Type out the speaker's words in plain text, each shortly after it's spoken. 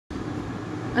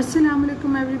Assalamu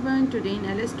alaikum everyone. Today in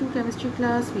LS2 chemistry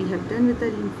class we have done with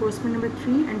the reinforcement number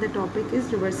 3 and the topic is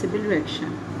reversible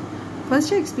reaction.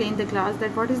 First I explain the class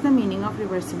that what is the meaning of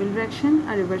reversible reaction.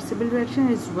 A reversible reaction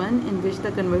is one in which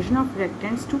the conversion of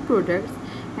reactants to products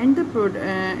and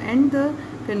the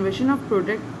conversion of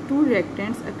product to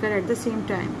reactants occur at the same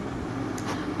time.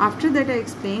 After that I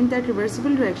explained that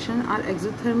reversible reactions are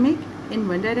exothermic in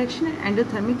one direction and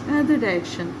endothermic in another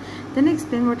direction. Then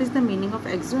explain what is the meaning of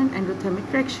exo and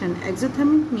endothermic reaction.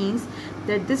 Exothermic means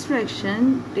that this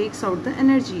reaction takes out the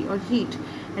energy or heat,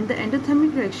 and the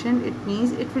endothermic reaction, it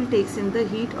means it will takes in the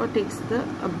heat or takes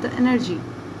up the energy.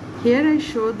 Here I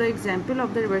show the example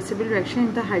of the reversible reaction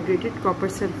in the hydrated copper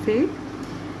sulfate,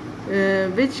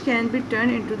 which can be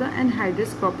turned into the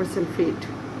anhydrous copper sulfate.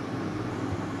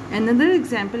 Another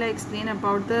example I explain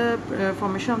about the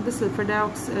formation of the sulfur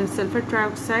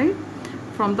trioxide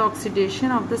from the oxidation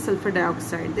of the sulfur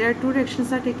dioxide. There are two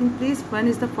reactions are taking place. One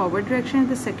is the forward reaction and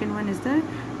the second one is the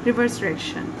reverse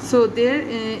reaction. So there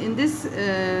in this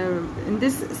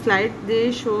slide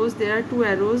they shows there are two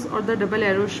arrows, or the double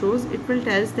arrow shows it will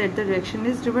tell us that the reaction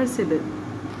is reversible.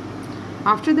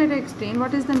 After that I explain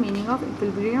what is the meaning of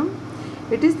equilibrium.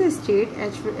 It is the state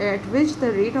at which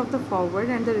the rate of the forward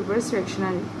and the reverse reaction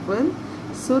are equal.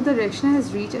 So the reaction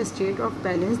has reached a state of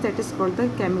balance that is called the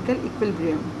chemical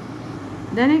equilibrium.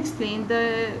 Then I explain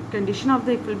the condition of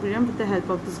the equilibrium with the help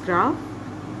of this graph.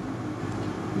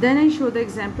 Then I show the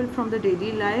example from the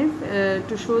daily life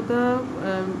to show the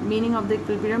meaning of the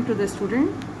equilibrium to the student.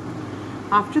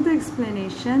 After the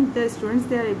explanation, the students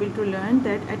they are able to learn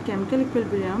that at chemical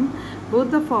equilibrium, both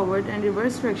the forward and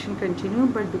reverse reaction continue,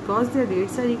 but because their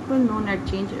rates are equal, no net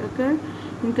change occur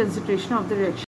in concentration of the reaction.